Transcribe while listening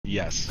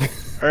Yes.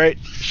 Alright.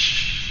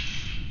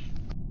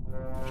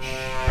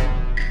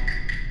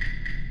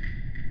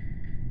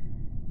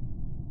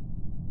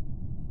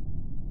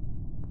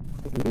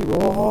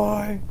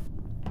 Roy.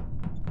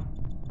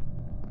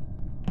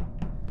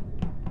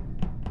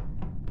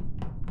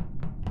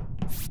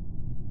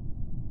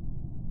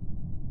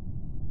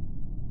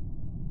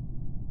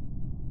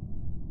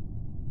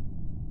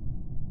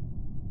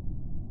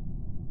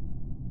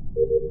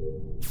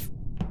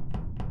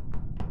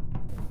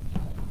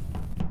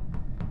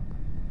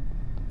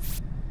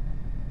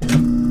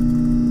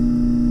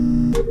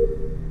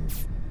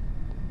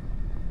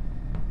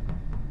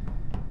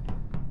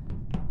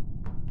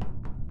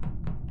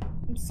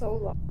 I'm so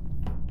lost.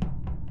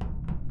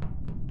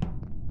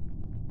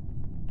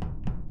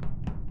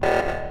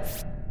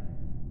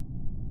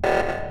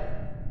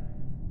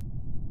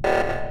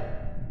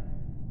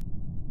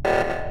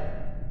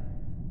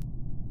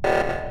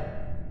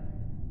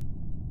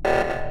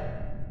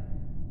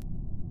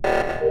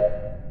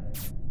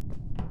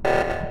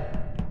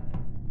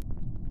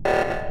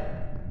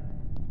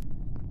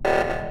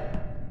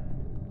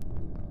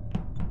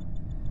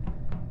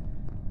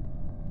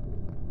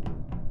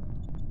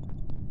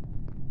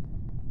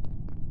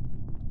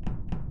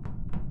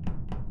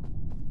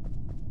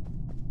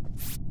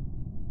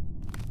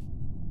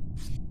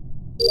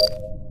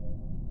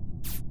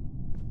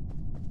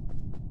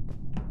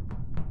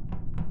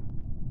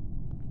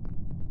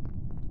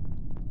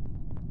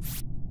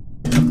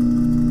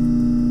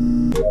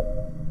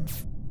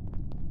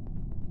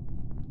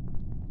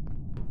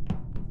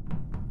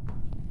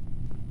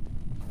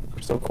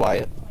 We're so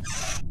quiet.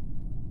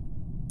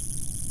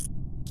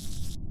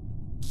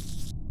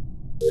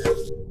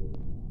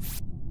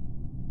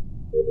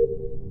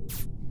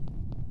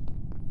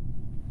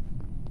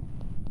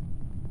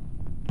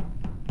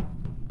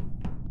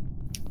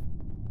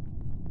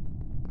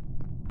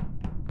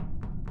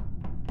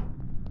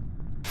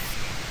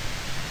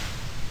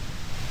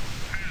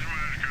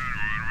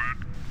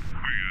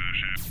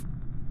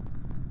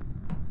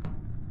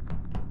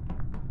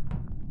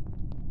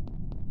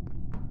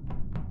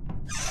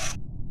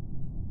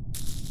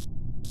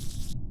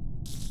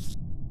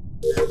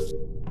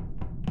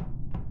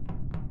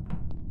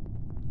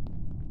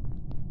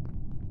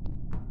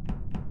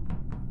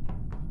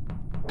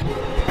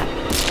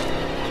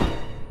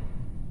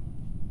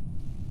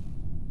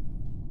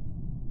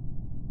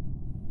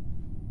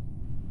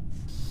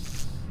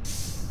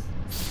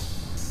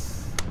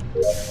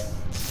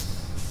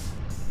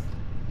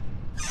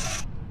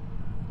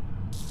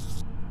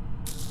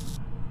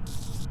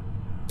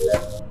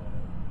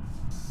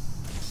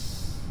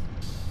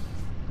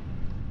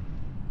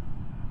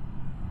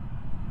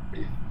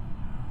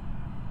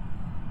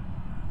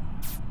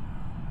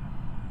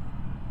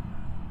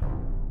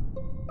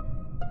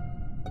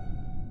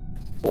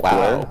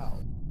 Wow.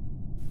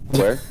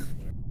 Where?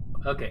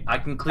 Okay, I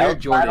can clear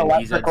Outside Jordan.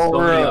 He's had so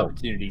electrical many room.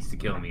 opportunities to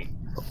kill me.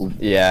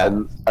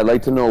 Yeah. I'd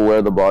like to know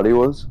where the body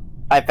was.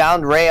 I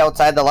found Ray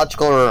outside the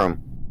electrical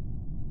room.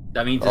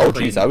 That means Oh it's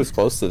jeez, I was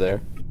close to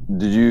there.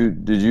 Did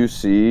you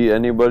see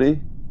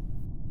anybody?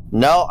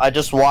 No, I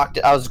just walked.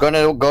 I was going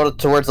to go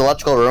towards the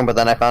electrical room, but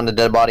then I found a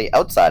dead body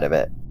outside of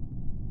it.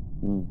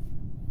 Hmm.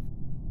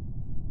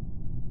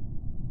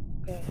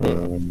 Okay.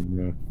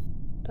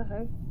 The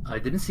heck? I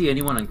didn't see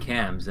anyone on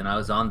cams, and I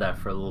was on that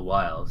for a little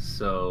while,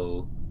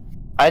 so...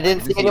 I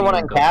didn't see anyone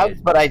on go cabs,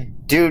 ahead. but I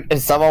do.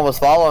 Someone was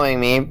following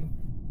me.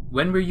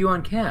 When were you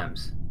on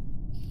cams?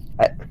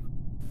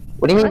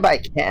 What do you mean by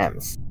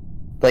cams?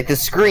 Like the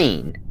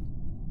screen?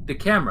 The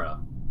camera.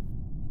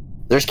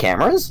 There's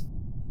cameras?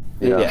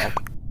 Yeah.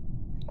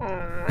 Oh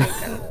my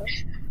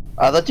goodness.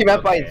 I thought you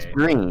meant by Okay.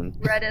 screen.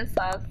 Red is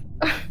sus.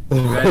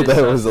 Red is that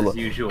sus was a as little.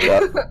 usual.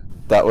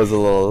 That was a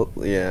little.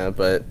 Yeah,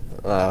 but.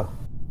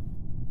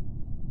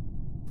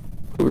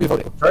 Who were you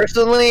voting?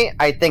 Personally,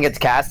 I think it's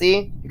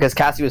Cassie because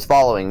Cassie was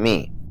following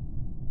me.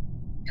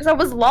 Because I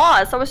was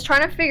lost. I was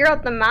trying to figure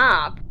out the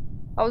map.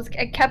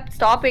 I kept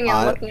stopping and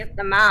I- looking at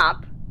the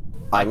map.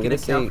 I I'm can gonna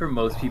account say. for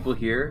most people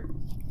here,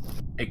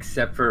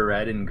 except for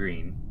red and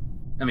green.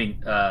 I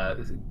mean,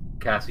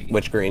 Cassie.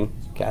 Which green?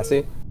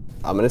 Cassie?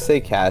 I'm gonna say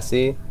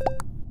Cassie.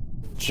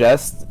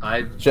 Just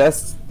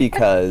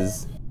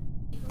because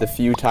the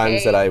few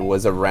times that I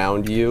was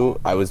around you,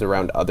 I was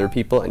around other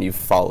people and you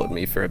followed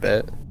me for a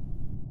bit.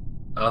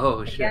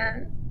 Oh, shit.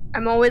 Again,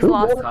 I'm always Who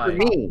lost. voted for time.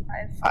 me?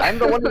 I'm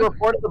the one who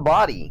reported the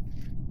body.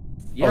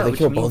 Yeah, they which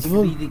killed means both of you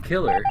them? be the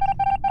killer.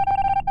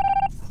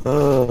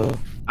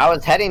 I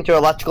was heading to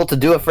electrical to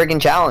do a friggin'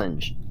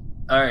 challenge.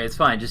 Alright, it's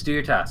fine. Just do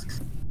your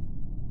tasks.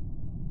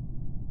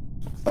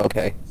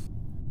 Okay.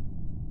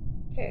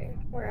 Okay,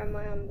 where am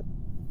I on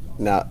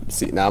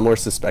the... Now I'm more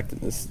suspected.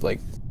 This like.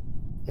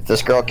 If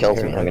this girl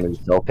kills me, I'm gonna be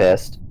so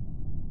pissed.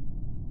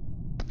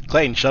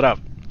 Clayton, shut up.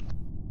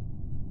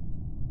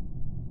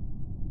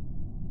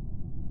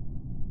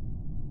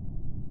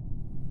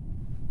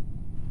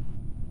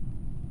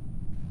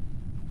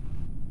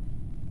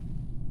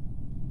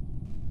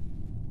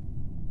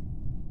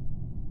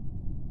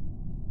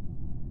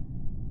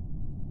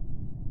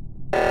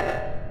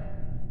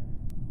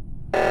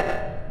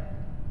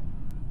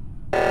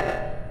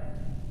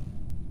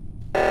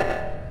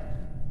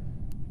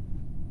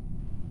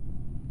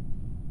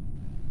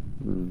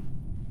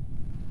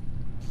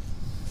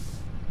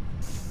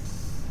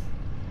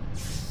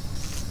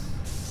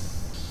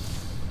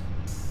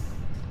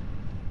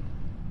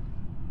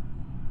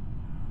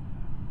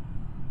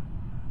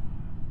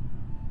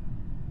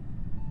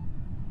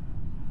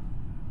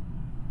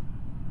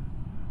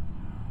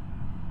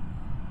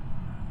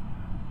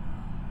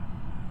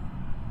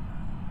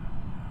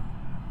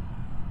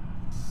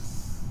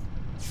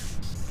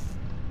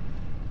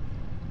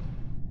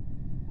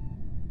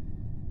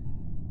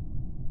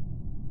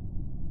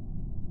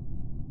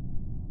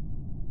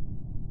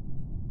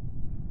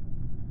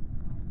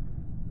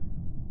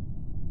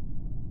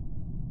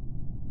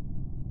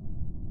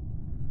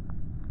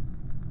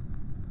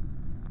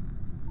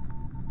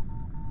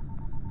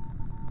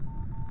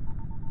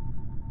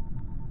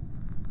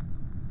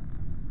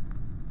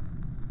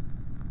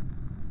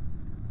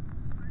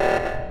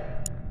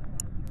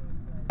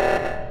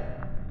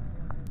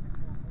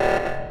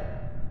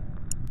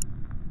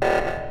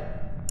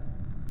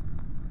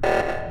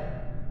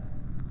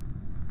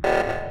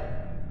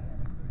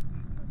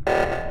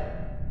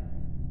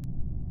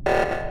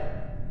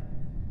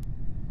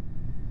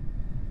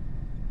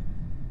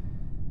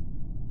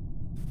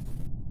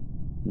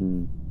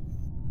 Mm.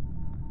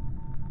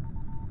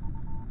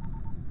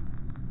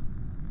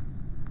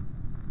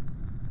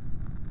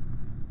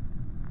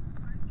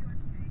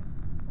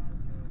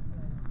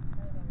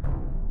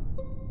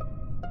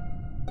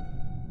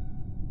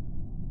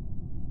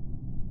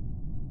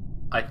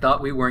 I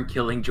thought we weren't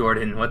killing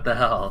Jordan. What the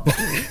hell?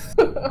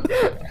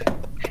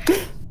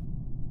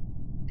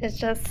 It's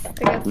just,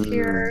 I guess,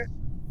 your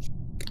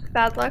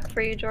bad luck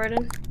for you,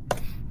 Jordan.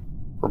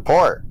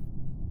 Report.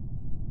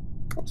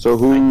 So I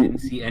who? didn't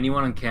see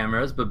anyone on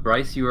cameras, but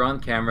Bryce, you were on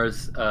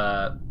cameras at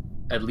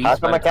How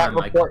least come by I the can't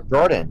time report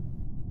Jordan?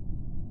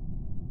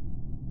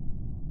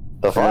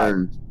 The fuck?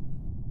 Turn.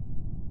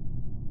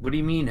 What do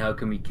you mean, how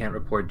come you can't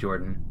report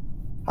Jordan?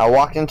 I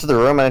walked into the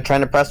room and I'm trying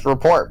to press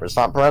report, but it's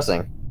not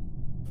pressing.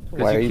 Why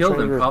Because are you you killed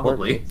trying to him, report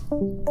probably.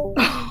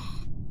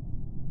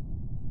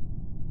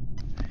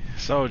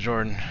 So,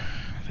 Jordan,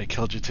 they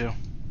killed you too?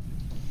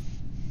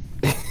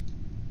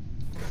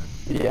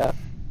 Yeah.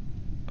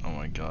 Oh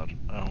my god.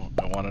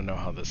 I want to know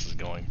how this is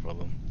going for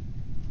them.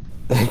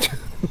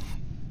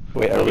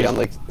 Wait, are we on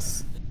like?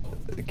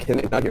 Can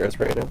they not hear us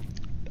right now?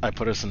 I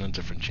put us in a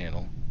different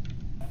channel.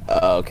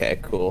 Oh, okay,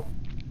 cool.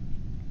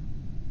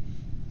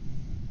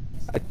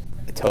 I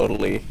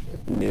totally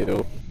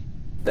knew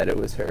that it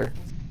was her.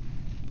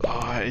 Oh,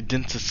 I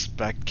didn't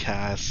suspect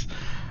Cass.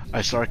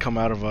 I saw her come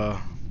out of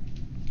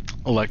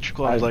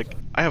electrical. I was like,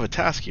 I have a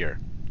task here.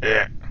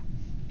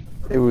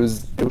 It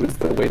was the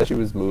way that she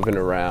was moving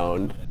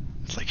around.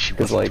 It's like she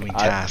 'Cause, wasn't like, doing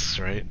I- tasks,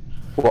 right?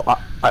 Well,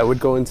 I would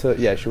go into,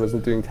 yeah, she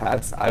wasn't doing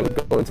tasks. I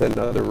would go into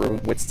another room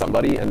with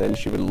somebody, and then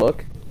she would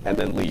look, and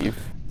then leave.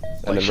 And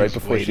Like then she right was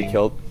before she waiting.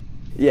 killed,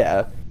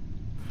 yeah.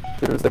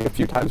 There was like a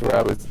few times where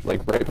I was,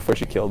 like, right before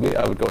she killed me,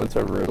 I would go into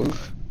a room,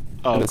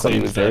 Oh, and then somebody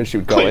Clayton's was there, dead. and she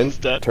would go Clayton's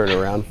in, dead. turn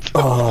around.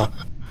 Oh,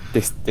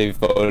 they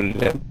voted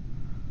him.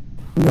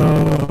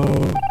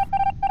 No.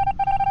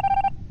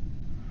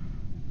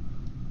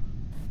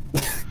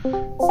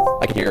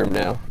 I can hear him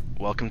now.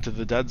 Welcome to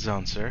the dead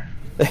zone, sir.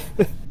 I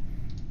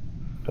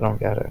don't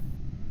get it.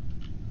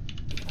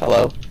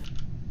 Hello.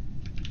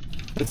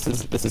 This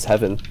is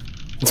heaven.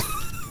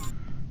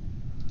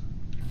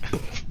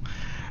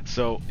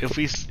 So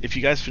if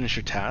you guys finish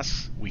your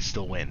tasks, we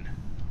still win.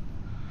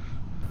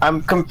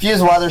 I'm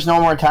confused why there's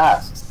no more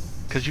tasks.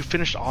 Cause you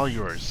finished all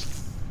yours.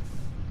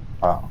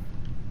 Oh.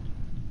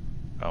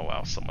 Oh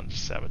wow, someone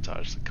just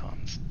sabotaged the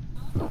comms.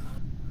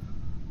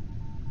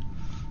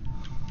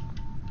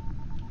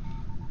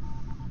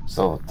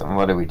 So then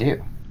what do we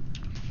do?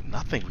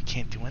 Nothing. We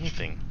can't do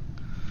anything.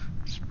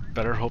 Just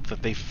better hope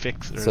that they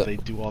fix or So- they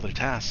do all their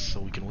tasks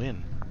so we can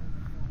win.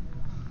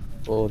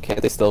 Well,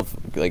 can't they still,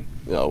 like,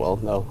 oh, well,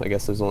 no, I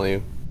guess there's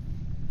only,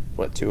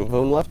 what, 2 of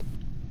them left?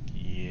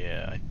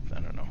 Yeah, I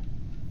don't know.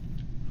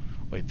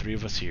 Wait, 3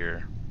 of us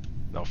here.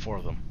 No, 4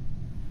 of them.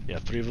 Yeah,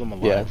 3 of them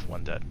alive, Yeah.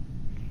 1 dead.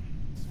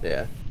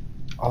 Yeah.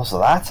 Oh, so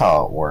that's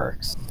how it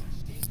works.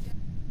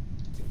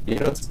 You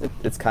know,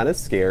 it's kind of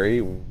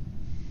scary when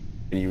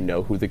you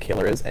know who the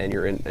killer is, and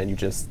you're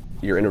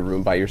in a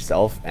room by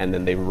yourself, and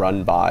then they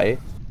run by,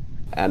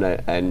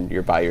 and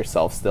you're by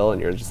yourself still,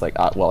 and you're just like,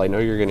 well, I know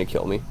you're gonna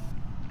kill me.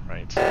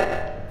 Right.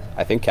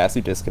 I think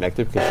Cassie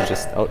disconnected because she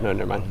just, oh, no,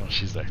 never Oh mind. no,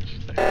 she's there.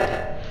 She's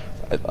there.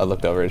 I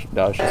looked over,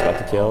 no, she's about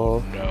to Oh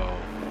kill. no.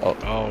 Oh.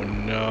 Oh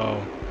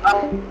no.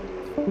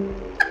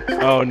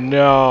 Oh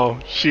no.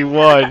 She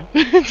won.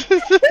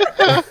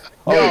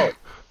 Yo,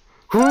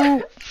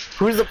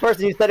 who's the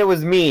person who said it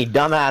was me?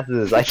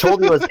 Dumbasses! I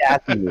told you it was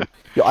Cassie.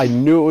 Yo, I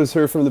knew it was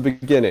her from the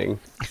beginning.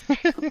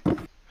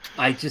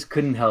 I just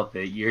couldn't help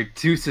it. You're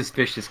too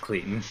suspicious,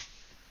 Clayton.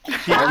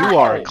 You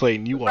are,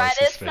 Clayton. You are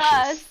Reddit suspicious.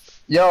 sus.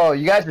 Yo,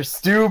 you guys are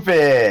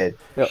stupid.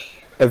 Yo,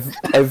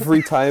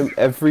 every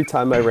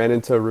time I ran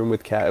into a room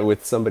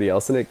with somebody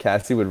else in it,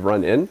 Cassie would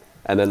run in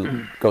and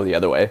then go the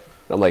other way.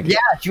 I'm like, Yeah,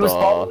 she was "Oh,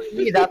 following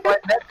me. That's why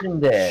I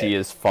mentioned it. She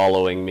is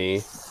following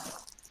me."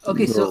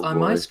 Okay, so Oh, on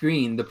my boy.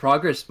 screen, the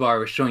progress bar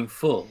was showing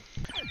full.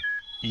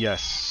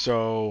 Yes,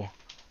 so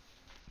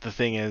the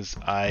thing is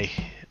I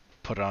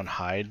put on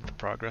hide the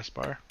progress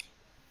bar.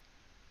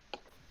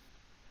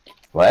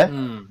 What?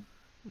 Hmm.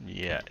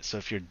 Yeah, so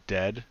if you're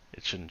dead,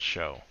 it shouldn't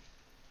show.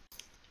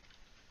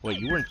 Wait,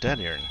 you weren't dead,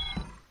 Aaron.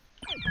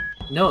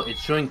 No,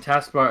 it's showing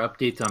taskbar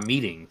updates on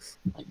meetings.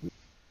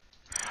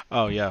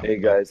 Oh yeah. Hey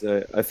guys,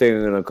 I think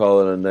I'm gonna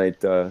call it a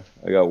night. I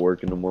got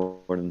work in the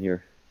morning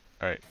here.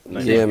 Alright,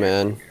 nice. Yeah,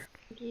 man.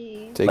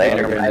 Gee. Take Later,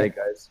 care. Good night,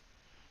 guys.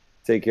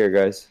 Take care,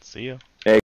 guys. See ya.